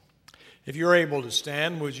If you're able to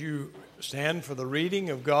stand, would you stand for the reading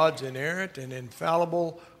of God's inerrant and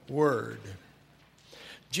infallible word?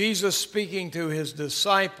 Jesus, speaking to his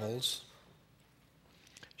disciples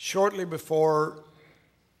shortly before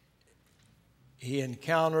he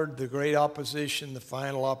encountered the great opposition, the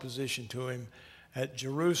final opposition to him at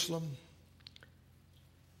Jerusalem,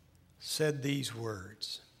 said these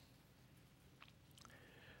words: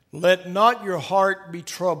 "Let not your heart be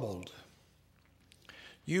troubled.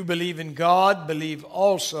 You believe in God, believe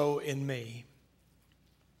also in me.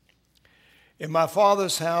 In my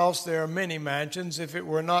Father's house there are many mansions. If it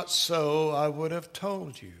were not so, I would have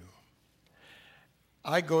told you.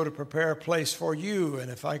 I go to prepare a place for you, and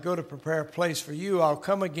if I go to prepare a place for you, I'll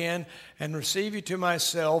come again and receive you to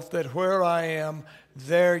myself, that where I am,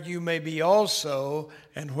 there you may be also,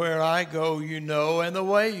 and where I go you know, and the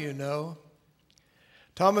way you know."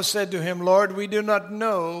 Thomas said to him, "Lord, we do not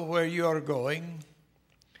know where you are going.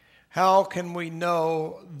 How can we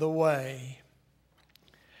know the way?"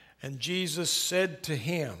 And Jesus said to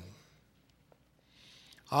him,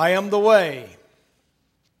 "I am the way,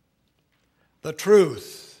 the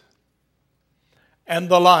truth, and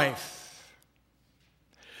the life.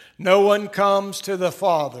 No one comes to the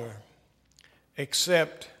Father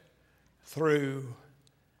except through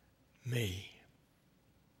me."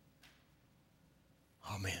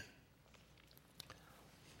 Amen.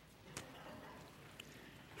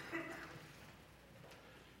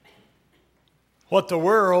 What the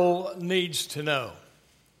world needs to know.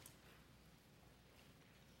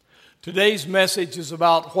 Today's message is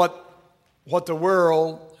about what the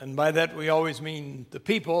world, and by that we always mean the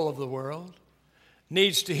people of the world,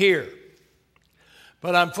 needs to hear.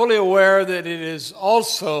 But I'm fully aware that it is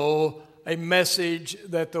also a message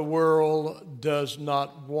that the world does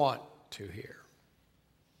not want to hear.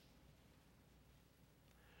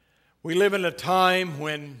 We live in a time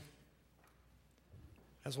when,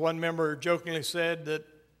 as one member jokingly said, that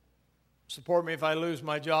support me if I lose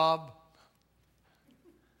my job.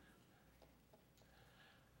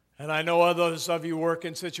 And I know others of you work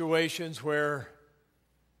in situations where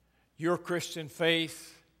your Christian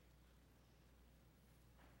faith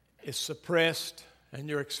is suppressed and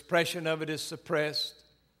your expression of it is suppressed.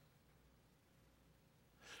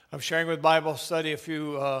 I was sharing with Bible study a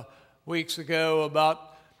few weeks ago about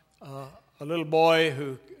a little boy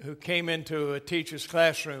who came into a teacher's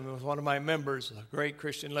classroom. It was one of my members, a great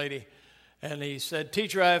Christian lady. And he said,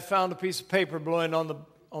 "Teacher, I have found a piece of paper blowing on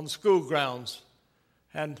the school grounds.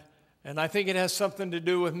 And I think it has something to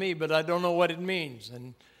do with me, but I don't know what it means."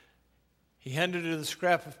 And he handed her the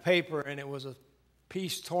scrap of paper, and it was a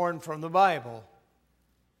piece torn from the Bible.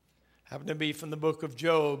 Happened to be from the book of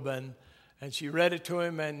Job. And she read it to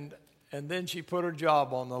him, and then she put her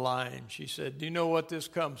job on the line. She said, "Do you know what this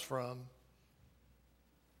comes from?"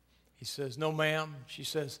 He says, "No, ma'am." She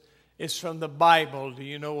says, "It's from the Bible. Do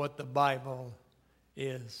you know what the Bible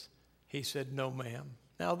is?" He said, "No, ma'am."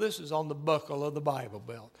 Now, this is on the buckle of the Bible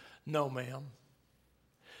belt. "No, ma'am."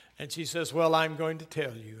 And she says, "Well, I'm going to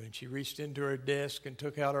tell you." And she reached into her desk and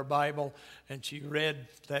took out her Bible, and she read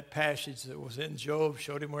that passage that was in Job,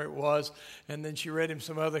 showed him where it was, and then she read him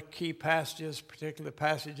some other key passages, particularly the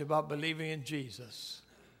passage about believing in Jesus.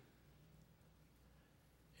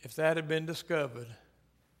 If that had been discovered,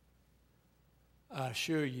 I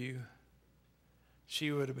assure you,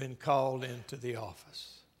 she would have been called into the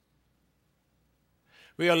office.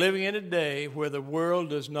 We are living in a day where the world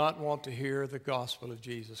does not want to hear the gospel of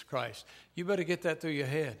Jesus Christ. You better get that through your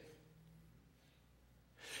head.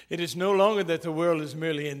 It is no longer that the world is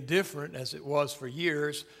merely indifferent, as it was for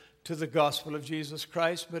years, to the gospel of Jesus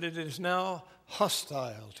Christ, but it is now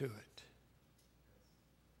hostile to it.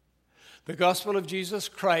 The gospel of Jesus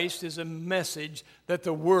Christ is a message that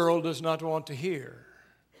the world does not want to hear.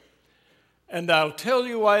 And I'll tell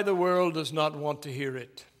you why the world does not want to hear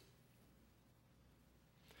it.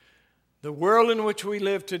 The world in which we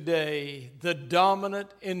live today, the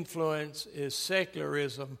dominant influence is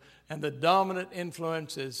secularism, and the dominant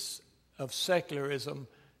influence of secularism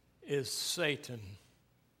is Satan.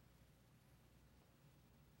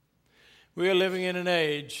 We are living in an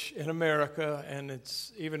age in America, and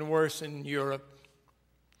it's even worse in Europe,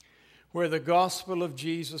 where the gospel of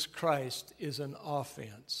Jesus Christ is an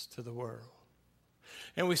offense to the world.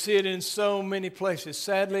 And we see it in so many places.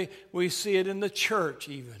 Sadly, we see it in the church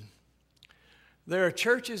even. There are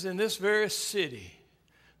churches in this very city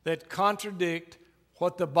that contradict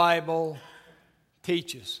what the Bible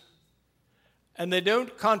teaches. And they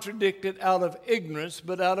don't contradict it out of ignorance,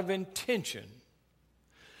 but out of intention,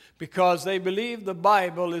 because they believe the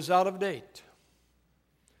Bible is out of date.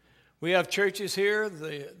 We have churches here,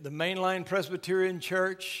 the Mainline Presbyterian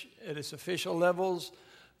Church at its official levels,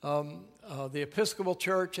 the Episcopal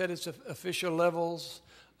Church at its official levels,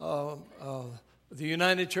 the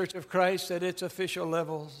United Church of Christ at its official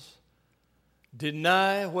levels,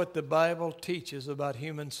 deny what the Bible teaches about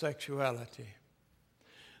human sexuality.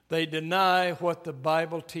 They deny what the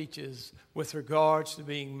Bible teaches with regards to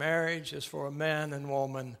being marriage is for a man and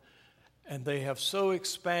woman, and they have so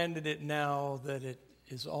expanded it now that it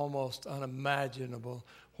is almost unimaginable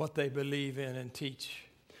what they believe in and teach.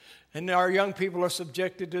 And our young people are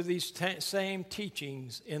subjected to these same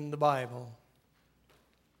teachings in the Bible.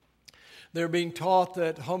 They're being taught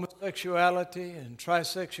that homosexuality and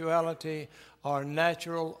trisexuality are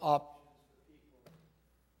natural opposites.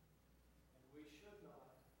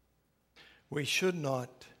 We should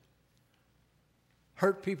not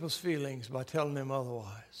hurt people's feelings by telling them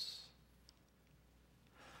otherwise.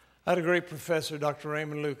 I had a great professor, Dr.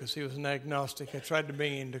 Raymond Lucas. He was an agnostic. I tried to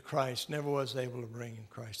bring him to Christ. Never was able to bring him to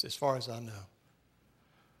Christ, as far as I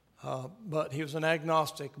know. But he was an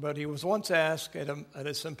agnostic. But he was once asked at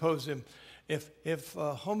a symposium if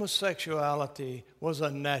homosexuality was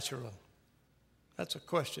unnatural. That's a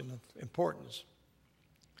question of importance.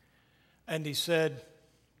 And he said,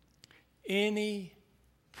 any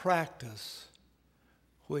practice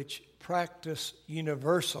which practiced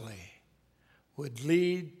universally would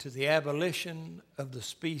lead to the abolition of the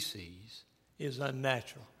species is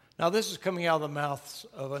unnatural. Now, this is coming out of the mouths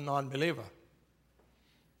of a non-believer,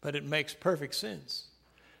 but it makes perfect sense.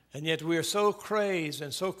 And yet we are so crazed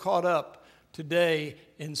and so caught up today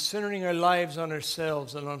in centering our lives on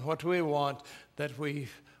ourselves and on what we want that we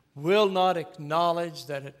will not acknowledge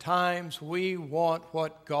that at times we want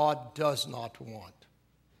what God does not want.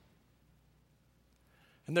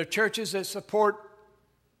 And there are churches that support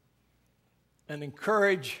and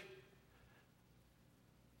encourage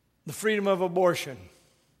the freedom of abortion.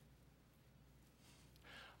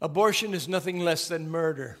 Abortion is nothing less than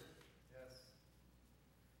murder.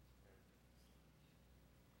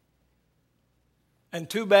 And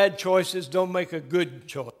two bad choices don't make a good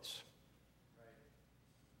choice.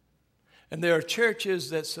 And there are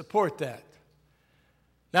churches that support that.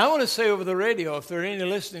 Now, I want to say over the radio, if there are any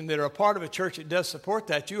listening that are a part of a church that does support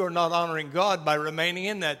that, you are not honoring God by remaining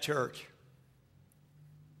in that church.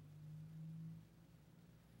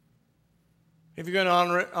 If you're going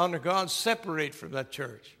to honor God, separate from that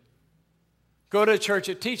church. Go to a church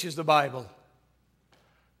that teaches the Bible,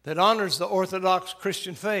 that honors the Orthodox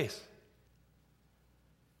Christian faith.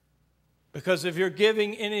 Because if you're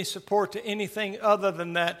giving any support to anything other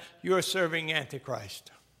than that, you're serving Antichrist.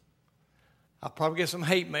 I'll probably get some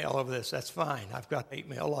hate mail over this. That's fine. I've got hate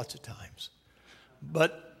mail lots of times.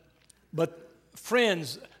 But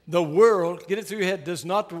friends, the world, get it through your head, does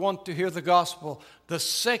not want to hear the gospel. The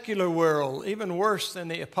secular world, even worse than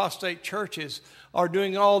the apostate churches, are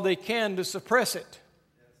doing all they can to suppress it.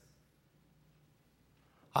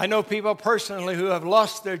 I know people personally who have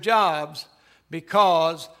lost their jobs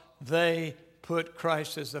because they put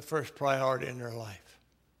Christ as the first priority in their life.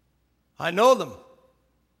 I know them.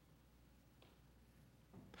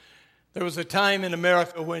 There was a time in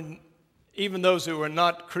America when even those who were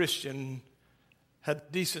not Christian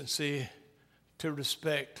had decency to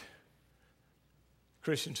respect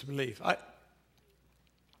Christians' belief.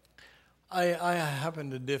 I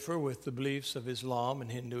happen to differ with the beliefs of Islam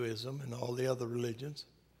and Hinduism and all the other religions.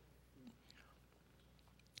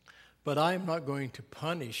 But I'm not going to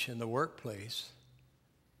punish in the workplace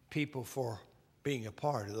people for being a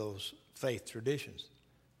part of those faith traditions.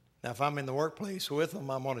 Now, if I'm in the workplace with them,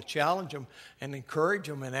 I'm going to challenge them and encourage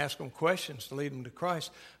them and ask them questions to lead them to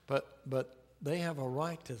Christ. But they have a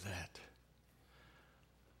right to that.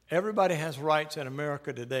 Everybody has rights in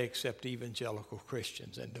America today except evangelical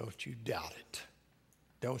Christians, and don't you doubt it.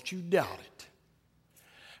 Don't you doubt it.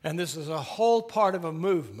 And this is a whole part of a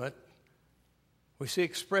movement we see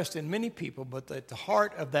expressed in many people, but at the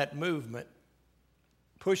heart of that movement,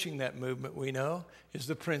 pushing that movement, we know, is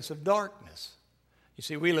the prince of darkness. You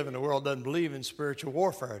see, we live in a world that doesn't believe in spiritual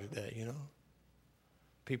warfare today, you know.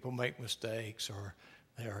 People make mistakes or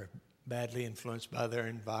they're badly influenced by their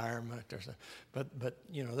environment. But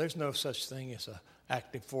you know, there's no such thing as an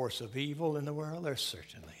active force of evil in the world. There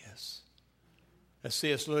certainly is. As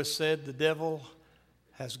C.S. Lewis said, the devil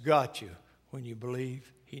has got you when you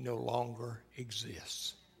believe he no longer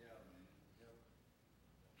exists.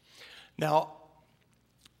 Now,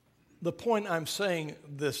 the point I'm saying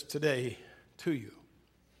this today to you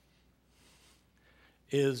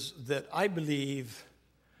is that I believe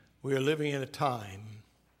we are living in a time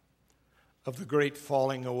of the great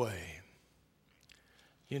falling away.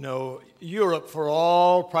 You know, Europe, for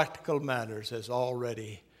all practical matters, has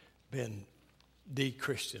already been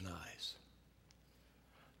de-Christianize.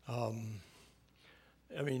 I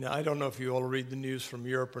don't know if you all read the news from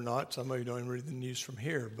Europe or not. Some of you don't even read the news from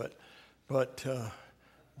here, but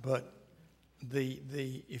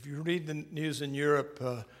if you read the news in Europe,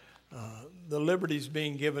 the liberties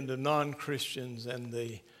being given to non-Christians and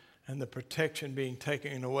the protection being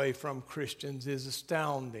taken away from Christians is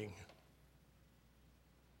astounding.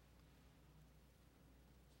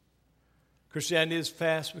 Christianity is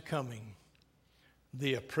fast becoming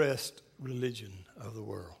the oppressed religion of the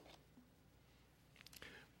world.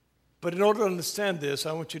 But in order to understand this,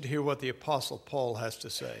 I want you to hear what the Apostle Paul has to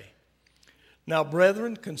say. Now,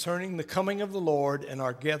 brethren, concerning the coming of the Lord and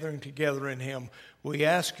our gathering together in him, we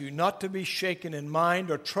ask you not to be shaken in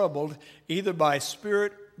mind or troubled, either by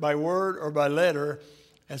spirit, by word, or by letter,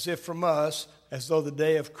 as if from us, as though the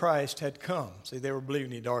day of Christ had come. See, they were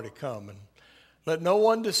believing he'd already come. And let no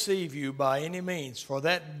one deceive you by any means, for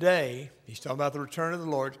that day, he's talking about the return of the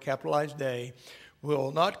Lord, capitalized day,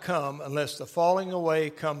 will not come unless the falling away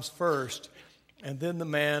comes first, and then the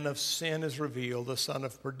man of sin is revealed, the son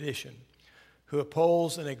of perdition, who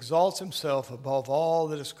opposes and exalts himself above all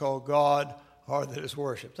that is called God or that is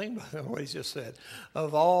worshipped. Think about what he's just said.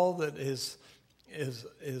 Of all that is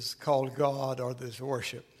called God or that is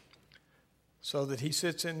worshipped. So that he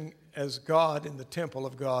sits in as God in the temple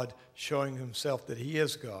of God, showing himself that he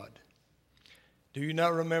is God. Do you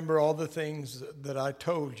not remember all the things that I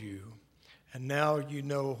told you? And now you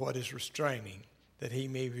know what is restraining, that he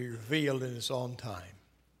may be revealed in his own time.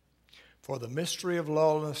 For the mystery of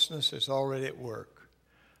lawlessness is already at work.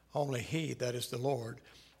 Only he, that is the Lord,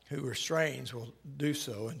 who restrains will do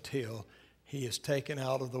so until he is taken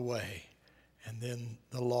out of the way, and then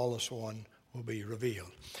the lawless one will be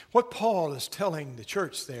revealed. What Paul is telling the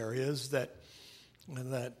church there is that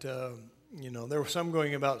there were some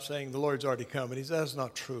going about saying the Lord's already come, and he says that's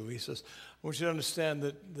not true. He says, I want you to understand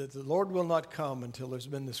that the Lord will not come until there's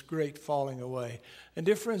been this great falling away. And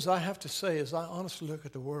dear friends, I have to say, as I honestly look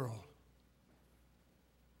at the world,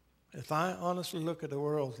 if I honestly look at the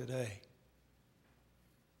world today,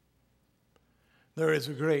 there is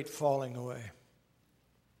a great falling away.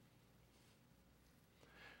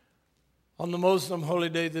 On the Muslim holy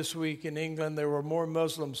day this week in England, there were more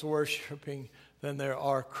Muslims worshiping than there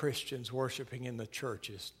are Christians worshiping in the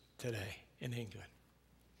churches today in England.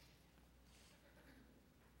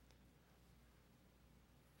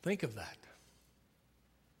 Think of that.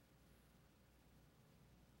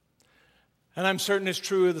 And I'm certain it's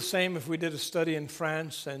true of the same if we did a study in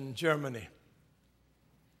France and Germany.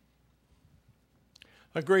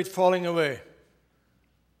 A great falling away.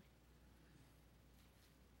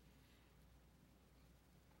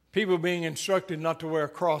 People being instructed not to wear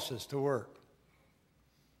crosses to work.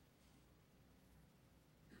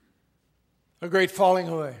 A great falling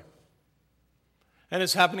away. And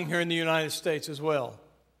it's happening here in the United States as well.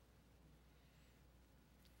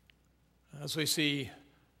 As we see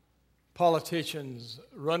politicians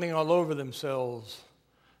running all over themselves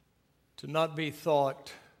to not be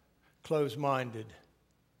thought closed-minded,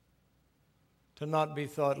 to not be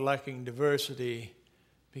thought lacking diversity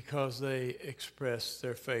because they express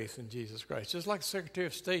their faith in Jesus Christ. Just like the Secretary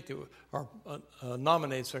of State, or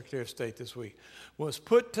nominated Secretary of State this week, was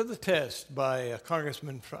put to the test by a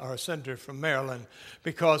congressman or a senator from Maryland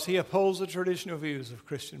because he upholds the traditional views of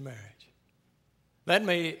Christian marriage. That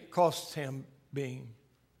may cost him being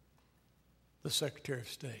the Secretary of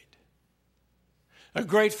State. A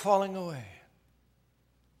great falling away.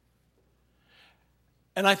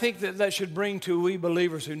 And I think that should bring to we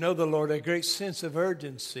believers who know the Lord a great sense of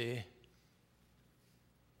urgency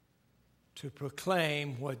to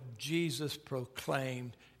proclaim what Jesus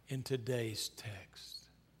proclaimed in today's text.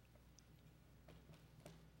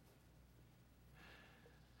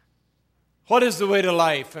 What is the way to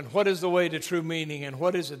life, and what is the way to true meaning, and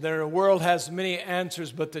what is it? The world has many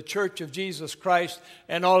answers, but the Church of Jesus Christ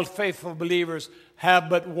and all faithful believers have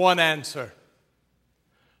but one answer.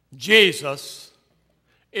 Jesus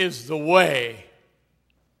is the way.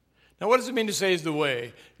 Now, what does it mean to say is the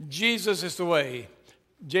way? Jesus is the way.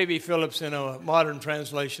 J.B. Phillips, in a modern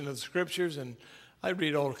translation of the Scriptures, and I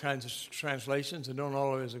read all kinds of translations and don't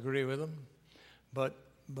always agree with them,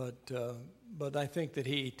 but I think that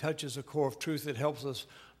he touches a core of truth that helps us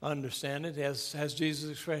understand it. As Jesus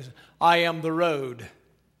expressed, I am the road.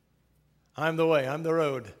 I'm the way. I'm the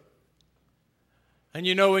road. And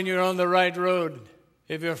you know when you're on the right road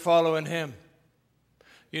if you're following him.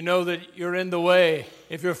 You know that you're in the way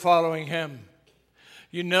if you're following him.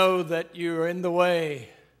 You know that you're in the way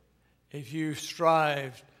if you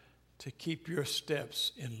strive to keep your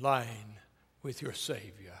steps in line with your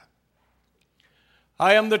Savior.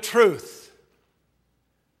 I am the truth.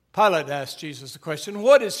 Pilate asked Jesus the question,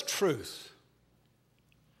 what is truth?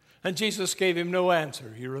 And Jesus gave him no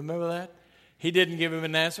answer. You remember that? He didn't give him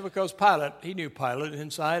an answer because he knew Pilate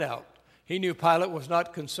inside out. He knew Pilate was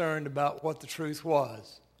not concerned about what the truth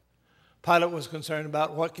was. Pilate was concerned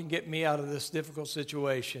about what can get me out of this difficult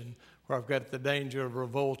situation where I've got the danger of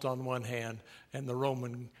revolt on one hand and the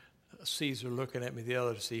Roman Caesar looking at me the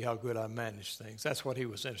other to see how good I manage things. That's what he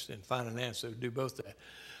was interested in, find an answer to do both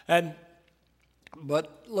that.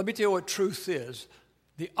 But let me tell you what truth is.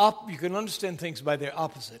 You can understand things by their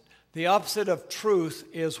opposite. The opposite of truth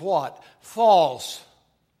is what? False.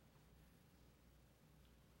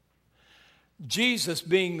 Jesus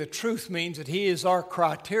being the truth means that he is our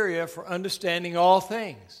criteria for understanding all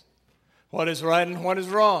things. What is right and what is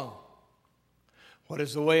wrong. What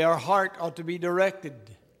is the way our heart ought to be directed.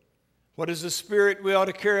 What is the spirit we ought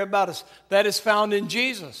to carry about us. That is found in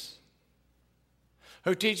Jesus,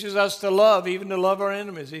 who teaches us to love, even to love our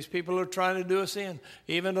enemies. These people who are trying to do us in,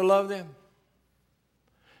 even to love them.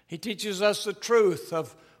 He teaches us the truth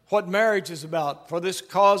of what marriage is about. For this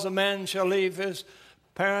cause a man shall leave his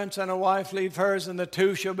parents and a wife leave hers, and the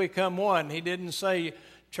two shall become one. He didn't say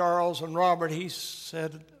Charles and Robert. He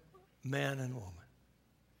said man and woman.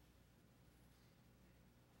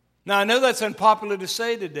 Now, I know that's unpopular to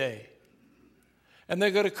say today, and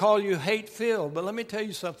they're going to call you hate-filled, but let me tell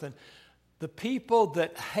you something. The people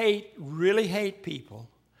that really hate people,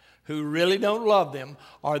 who really don't love them,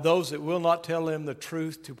 are those that will not tell them the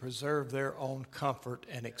truth to preserve their own comfort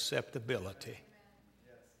and acceptability.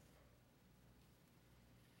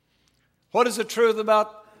 What is the truth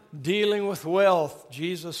about dealing with wealth?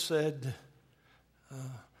 Jesus said,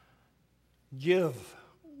 give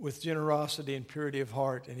with generosity and purity of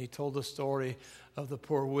heart. And he told the story of the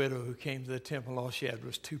poor widow who came to the temple. All she had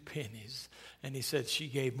was 2 pennies. And he said she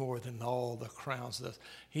gave more than all the crowns.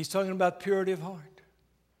 He's talking about purity of heart.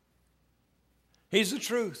 He's the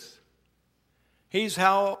truth. He's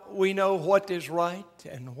how we know what is right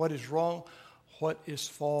and what is wrong, what is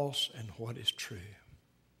false and what is true.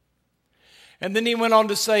 And then he went on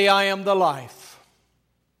to say, I am the life.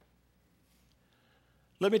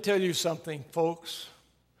 Let me tell you something, folks.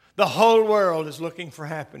 The whole world is looking for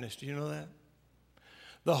happiness. Do you know that?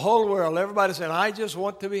 The whole world, everybody's saying, I just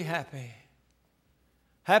want to be happy.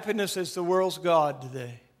 Happiness is the world's God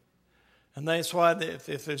today. And that's why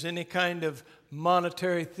if there's any kind of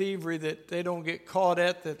monetary thievery that they don't get caught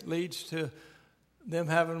at that leads to them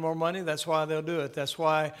having more money, that's why they'll do it. That's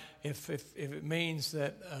why if it means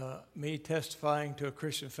that me testifying to a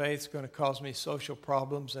Christian faith is going to cause me social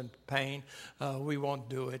problems and pain, we won't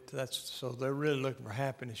do it. So they're really looking for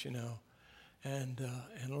happiness, you know. And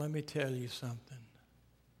let me tell you something.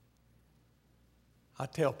 I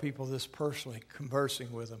tell people this personally,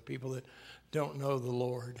 conversing with them, people that don't know the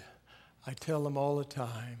Lord. I tell them all the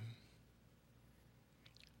time,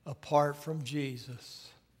 apart from Jesus,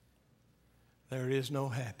 there is no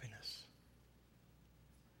happiness.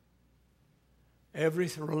 Every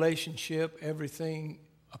relationship, everything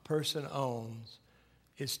a person owns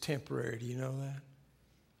is temporary. Do you know that?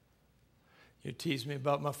 You tease me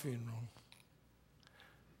about my funeral.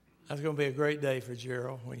 That's going to be a great day for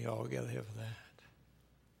Gerald when you all get here for that.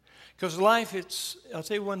 Because life, I'll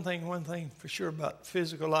tell you one thing for sure about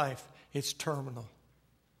physical life, it's terminal.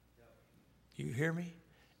 You hear me?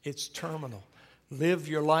 It's terminal. Live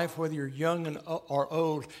your life, whether you're young or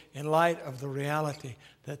old, in light of the reality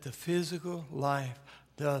that the physical life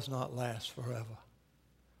does not last forever.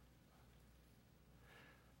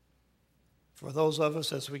 For those of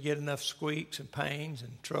us, as we get enough squeaks and pains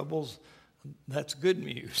and troubles, that's good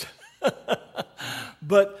news.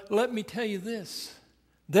 But let me tell you this.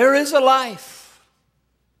 There is a life.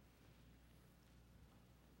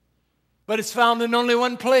 But it's found in only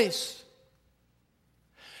one place.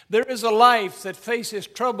 There is a life that faces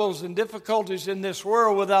troubles and difficulties in this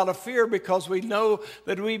world without a fear, because we know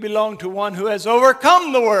that we belong to one who has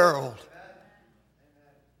overcome the world.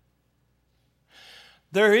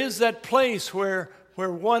 There is that place where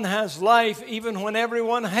one has life even when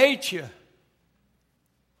everyone hates you.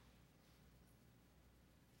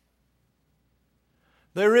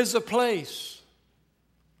 There is a place.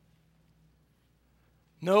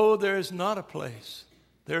 No, there is not a place.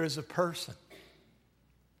 There is a person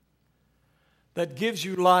that gives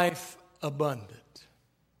you life abundant.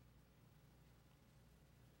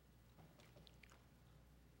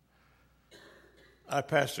 I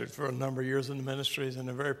pastored for a number of years in the ministries in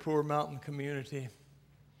a very poor mountain community.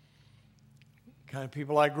 The kind of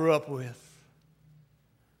people I grew up with.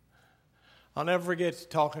 I'll never forget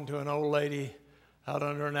talking to an old lady out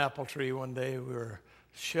under an apple tree one day. We were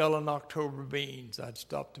shelling October beans. I'd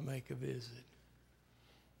stopped to make a visit.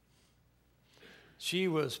 She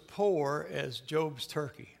was poor as Job's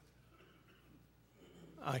turkey.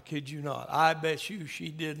 I kid you not. I bet you she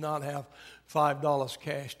did not have $5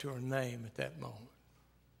 cash to her name at that moment.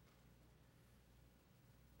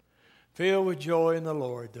 Filled with joy in the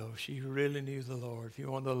Lord, though. She really knew the Lord. If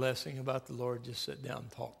you want a lesson about the Lord, just sit down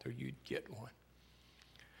and talk to her. You'd get one.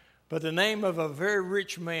 But the name of a very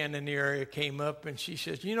rich man in the area came up, and she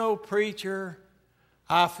says, you know, preacher,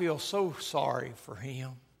 I feel so sorry for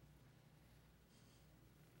him.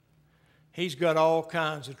 He's got all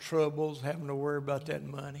kinds of troubles having to worry about that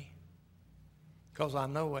money. Because I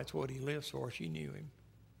know that's what he lives for. She knew him.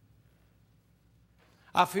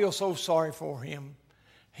 I feel so sorry for him.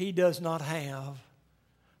 He does not have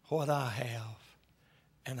what I have,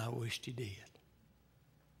 and I wished he did.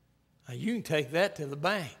 Now, you can take that to the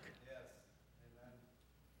bank. Yes.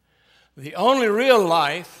 The only real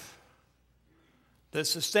life that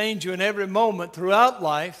sustains you in every moment throughout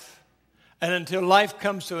life and until life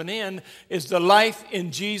comes to an end is the life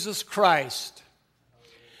in Jesus Christ.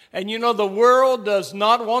 And you know, the world does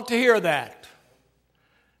not want to hear that.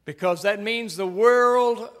 Because that means the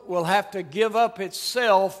world will have to give up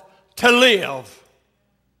itself to live.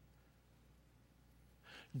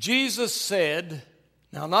 Jesus said,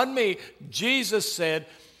 now not me, Jesus said,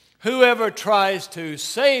 whoever tries to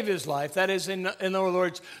save his life, that is in other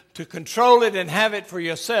words, to control it and have it for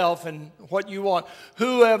yourself and what you want,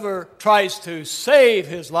 whoever tries to save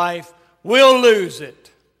his life will lose it.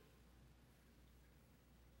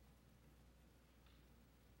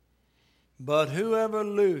 But whoever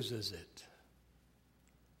loses it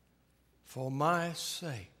for my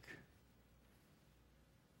sake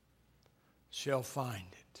shall find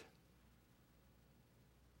it.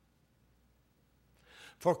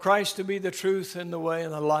 For Christ to be the truth and the way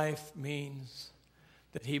and the life means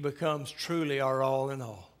that he becomes truly our all in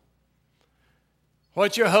all.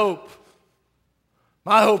 What's your hope?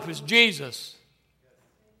 My hope is Jesus.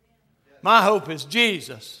 My hope is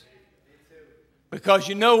Jesus. Because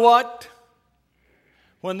you know what?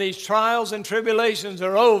 When these trials and tribulations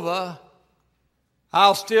are over,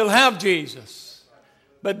 I'll still have Jesus.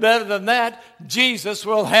 But better than that, Jesus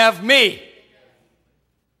will have me.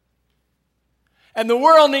 And the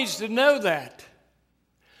world needs to know that.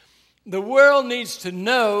 The world needs to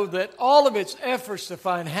know that all of its efforts to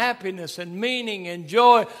find happiness and meaning and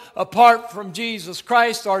joy apart from Jesus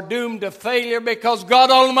Christ are doomed to failure because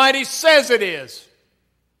God Almighty says it is.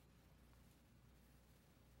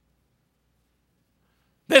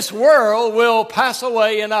 This world will pass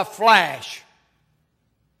away in a flash.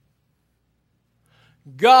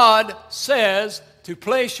 God says to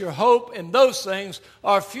place your hope in those things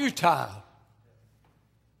are futile.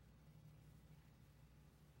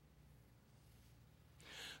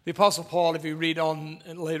 The Apostle Paul, if you read on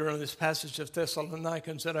later in this passage of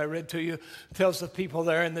Thessalonians that I read to you, tells the people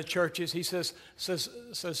there in the churches, he says,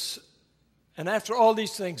 and after all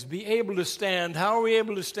these things, be able to stand. How are we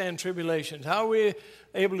able to stand tribulations? How are we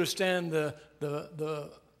able to stand the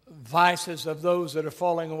vices of those that are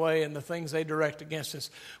falling away and the things they direct against us?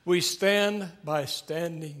 We stand by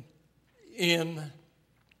standing in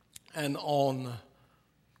and on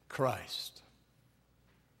Christ.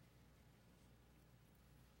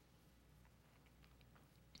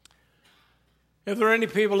 If there are any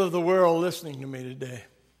people of the world listening to me today,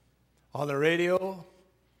 on the radio,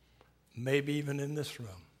 maybe even in this room,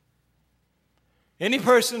 any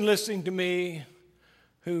person listening to me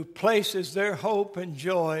who places their hope and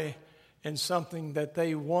joy in something that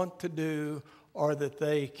they want to do or that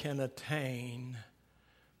they can attain,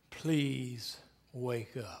 please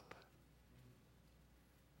wake up.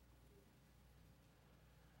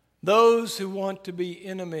 Those who want to be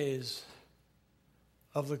enemies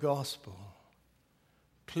of the gospel,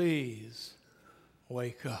 please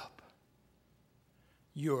wake up.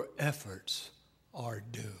 Your efforts are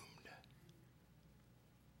doomed.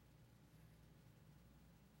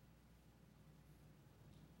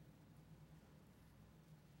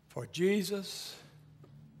 For Jesus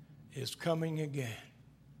is coming again.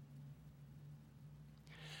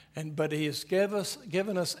 But he has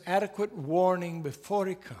given us adequate warning before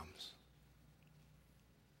he comes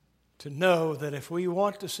to know that if we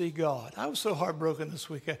want to see God. I was so heartbroken this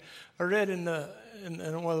week. I read in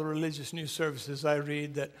one of the religious news services I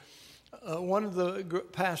read that one of the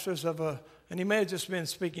pastors of and he may have just been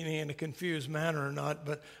speaking in a confused manner or not,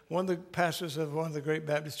 but one of the pastors of one of the great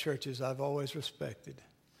Baptist churches I've always respected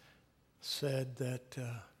said that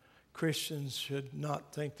Christians should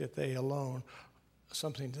not think that they alone,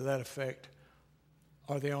 something to that effect,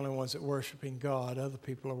 are the only ones that are worshiping God. Other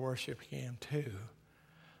people are worshiping him too.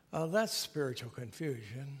 That's spiritual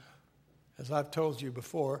confusion. As I've told you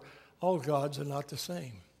before, All gods are not the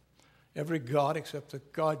same. Every God except the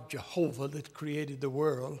God Jehovah that created the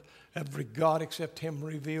world, every God except him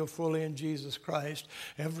revealed fully in Jesus Christ,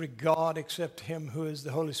 every God except him who is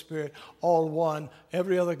the Holy Spirit, all one.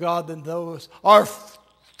 Every other God than those are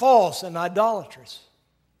false and idolatrous.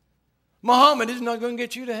 Muhammad is not going to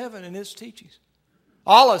get you to heaven in his teachings.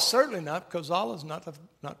 Allah is certainly not, because Allah is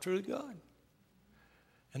not truly God.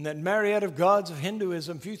 And that myriad of gods of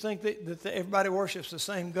Hinduism, if you think that everybody worships the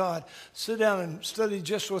same God, sit down and study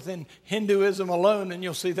just within Hinduism alone and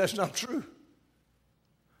you'll see that's not true.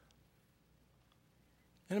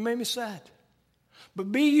 And it made me sad. But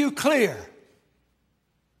be you clear.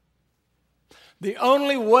 The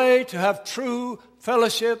only way to have true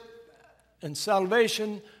fellowship and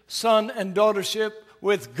salvation, son and daughtership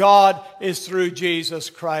with God is through Jesus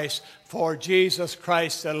Christ. For Jesus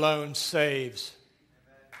Christ alone saves.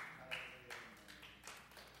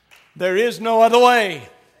 There is no other way.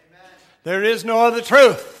 There is no other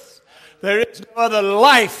truth. There is no other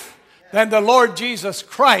life than the Lord Jesus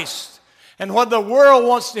Christ. And what the world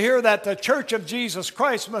wants to hear, that the church of Jesus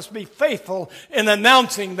Christ must be faithful in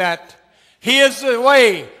announcing that He is the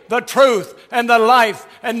way, the truth, and the life,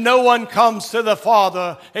 and no one comes to the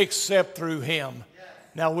Father except through Him.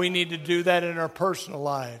 Now we need to do that in our personal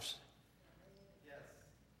lives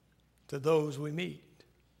to those we meet.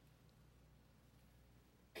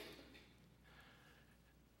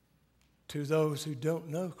 To those who don't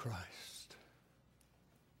know Christ,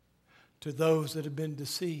 to those that have been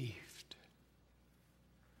deceived,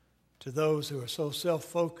 to those who are so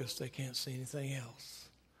self-focused they can't see anything else.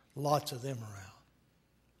 Lots of them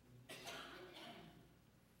around.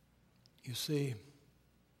 You see,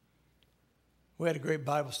 we had a great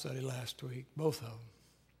Bible study last week, both of them.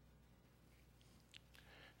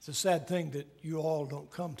 It's a sad thing that you all don't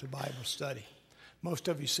come to Bible study. Most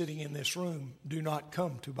of you sitting in this room do not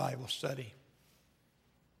come to Bible study.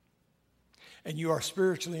 And you are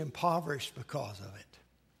spiritually impoverished because of it.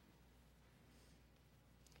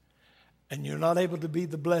 And you're not able to be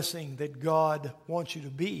the blessing that God wants you to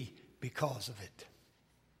be because of it.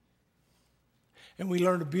 And we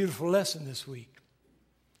learned a beautiful lesson this week.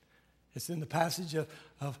 It's in the passage of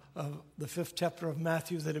the 5th chapter of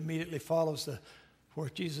Matthew that immediately follows where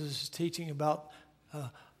Jesus is teaching about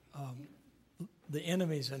the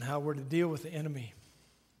enemies and how we're to deal with the enemy.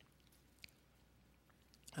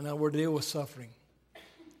 And how we're to deal with suffering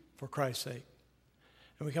for Christ's sake.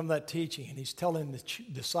 And we come to that teaching, and he's telling the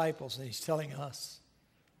disciples, and he's telling us.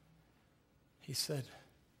 He said,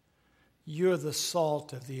 you're the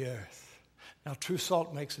salt of the earth. Now, true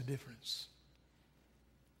salt makes a difference.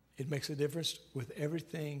 It makes a difference with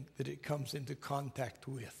everything that it comes into contact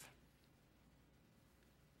with.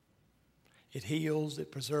 It heals,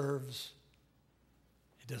 it preserves,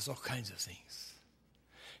 it does all kinds of things.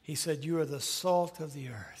 He said, you are the salt of the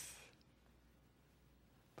earth.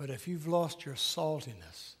 But if you've lost your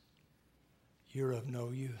saltiness, you're of no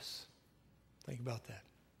use. Think about that.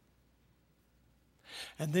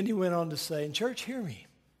 And then he went on to say, and church, hear me.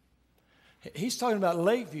 He's talking about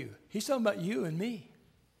Lakeview. He's talking about you and me.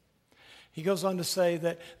 He goes on to say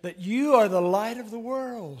that you are the light of the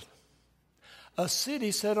world. A city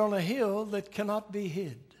set on a hill that cannot be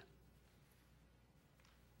hid.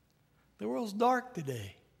 The world's dark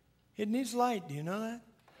today. It needs light. Do you know that?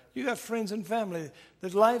 You got friends and family. Their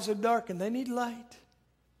lives are dark and they need light.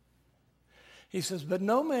 He says, but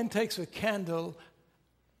no man takes a candle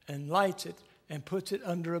and lights it and puts it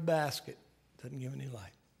under a basket. Doesn't give any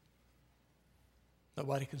light.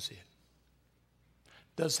 Nobody can see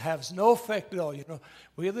it. Has no effect at all. You know,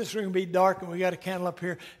 we have this room be dark and we got a candle up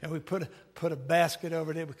here and we put a basket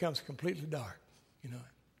over it, it becomes completely dark. You know.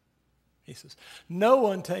 He says, no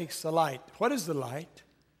one takes the light. What is the light?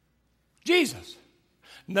 Jesus.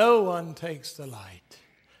 No one takes the light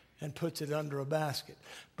and puts it under a basket,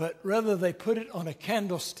 but rather they put it on a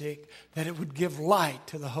candlestick that it would give light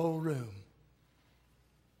to the whole room.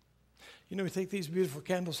 You know, we take these beautiful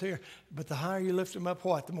candles here, but the higher you lift them up,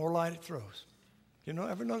 what? The more light it throws. You know,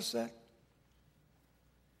 ever notice that?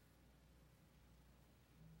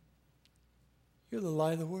 You're the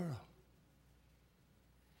light of the world.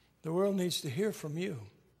 The world needs to hear from you.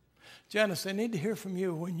 Janice, they need to hear from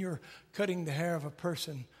you when you're cutting the hair of a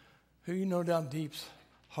person who you know down deep's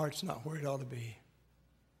heart's not where it ought to be.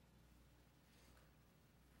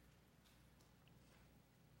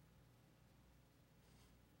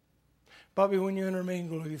 Bobby, when you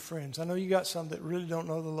intermingle with your friends, I know you got some that really don't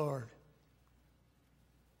know the Lord.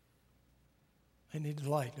 They need the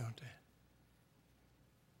light, don't they?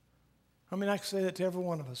 I mean, I could say that to every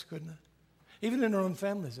one of us, couldn't I? Even in our own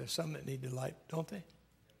families, there's some that need the light, don't they?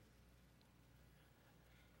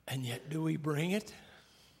 And yet, do we bring it?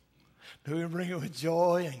 Do we bring it with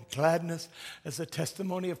joy and gladness as a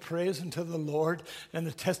testimony of praise unto the Lord and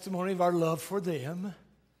the testimony of our love for them?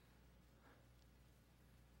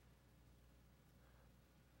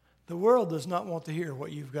 The world does not want to hear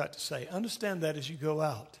what you've got to say. Understand that as you go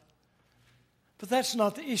out. But that's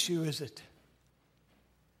not the issue, is it?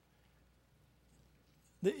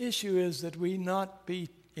 The issue is that we not be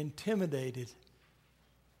intimidated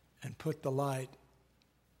and put the light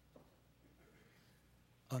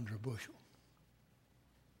under a bushel.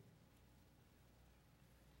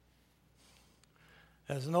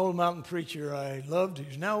 As an old mountain preacher I loved,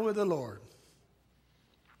 who's now with the Lord,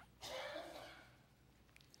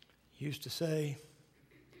 used to say,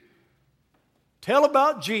 tell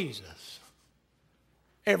about Jesus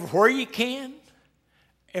everywhere you can,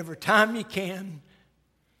 every time you can,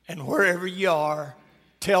 and wherever you are,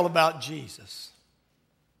 tell about Jesus.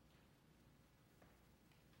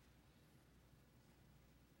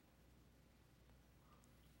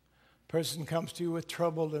 Person comes to you with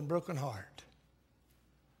troubled and broken heart,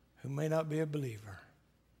 who may not be a believer.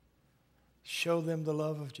 Show them the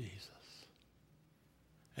love of Jesus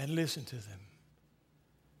and listen to them.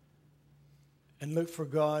 And look for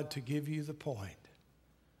God to give you the point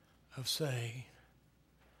of saying,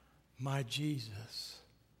 my Jesus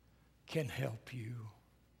can help you.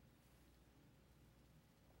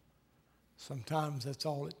 Sometimes that's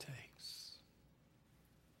all it takes.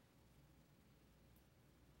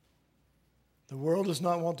 The world does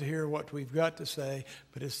not want to hear what we've got to say,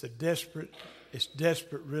 but it's desperate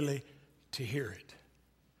really to hear it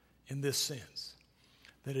in this sense,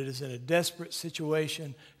 that it is in a desperate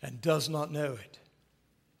situation and does not know it.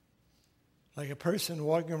 Like a person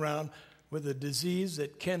walking around with a disease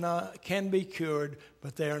that can be cured,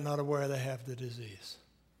 but they are not aware they have the disease.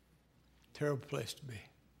 Terrible place to be.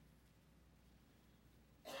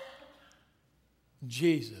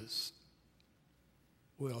 Jesus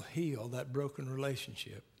will heal that broken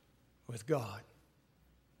relationship with God.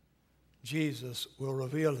 Jesus will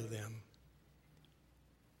reveal to them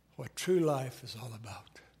what true life is all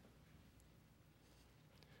about.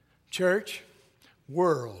 Church,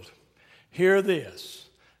 world, hear this.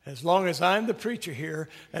 As long as I'm the preacher here,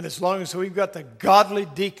 and as long as we've got the godly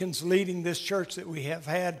deacons leading this church that we have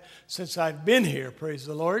had since I've been here, praise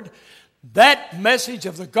the Lord, that message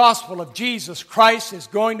of the gospel of Jesus Christ is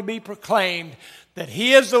going to be proclaimed, that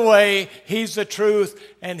He is the way, He's the truth,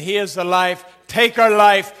 and He is the life. Take our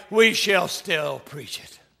life, we shall still preach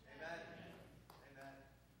it. Amen. Amen.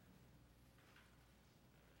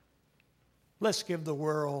 Let's give the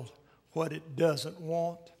world what it doesn't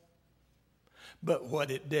want, but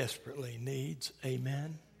what it desperately needs.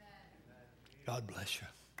 Amen. God bless you.